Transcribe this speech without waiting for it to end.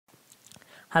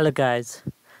Hello guys,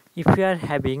 if you are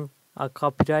having a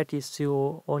copyright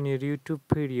issue on your YouTube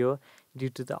video due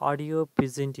to the audio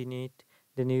present in it,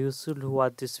 then you should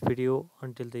watch this video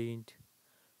until the end.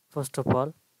 First of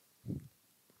all,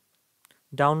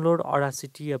 download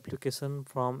Audacity application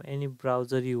from any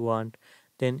browser you want,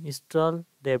 then install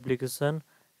the application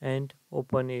and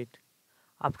open it.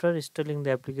 After installing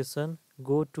the application,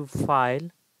 go to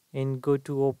File and go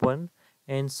to Open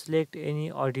and select any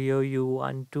audio you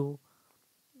want to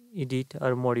edit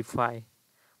or modify.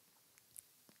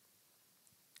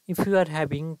 If you are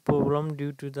having problem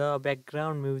due to the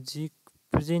background music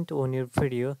present on your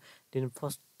video, then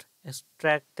first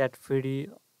extract that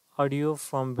video audio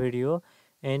from video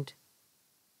and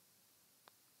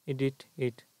edit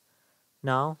it.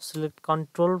 Now select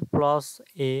Ctrl plus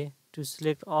A to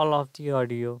select all of the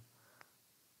audio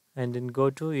and then go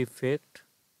to Effect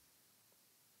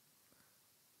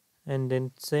and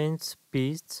then change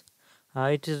pitch.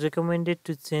 It is recommended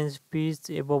to change pitch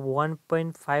above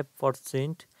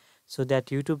 1.5% so that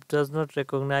YouTube does not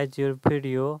recognize your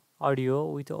video audio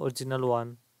with the original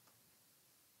one.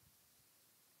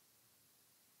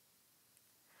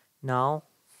 Now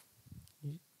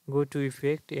go to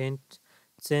Effect and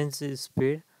change the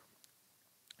speed.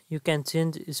 You can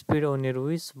change speed on your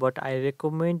wish, but I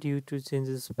recommend you to change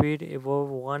the speed above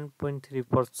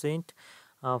 1.3%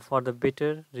 for the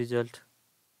better result.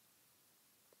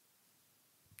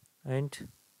 And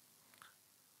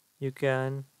you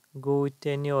can go with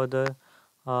any other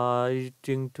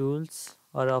editing tools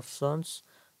or options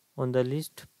on the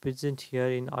list present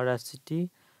here in Audacity,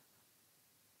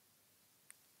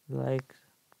 like,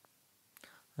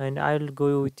 and I'll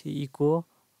go with echo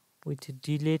with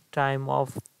delay time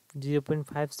of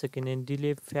 0.5 second and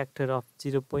delay factor of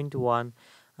 0.1,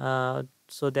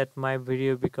 so that my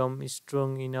video become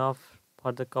strong enough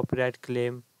for the copyright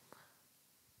claim.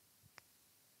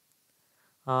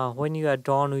 When you are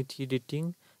done with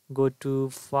editing, go to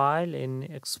File and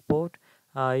Export.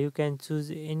 You can choose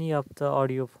any of the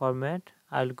audio format.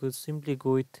 I'll simply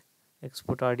go with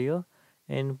Export Audio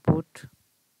and put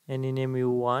any name you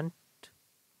want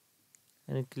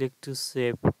and click to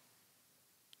save.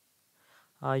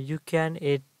 You can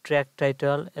add track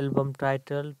title, album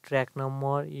title, track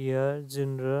number, year,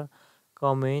 genre,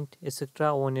 comment,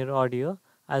 etc. on your audio.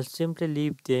 I'll simply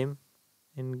leave them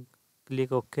and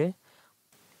click OK.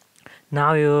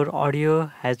 Now your audio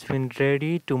has been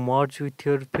ready to merge with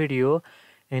your video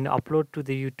and upload to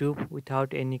the YouTube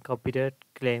without any copyright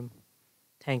claim.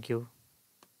 Thank you.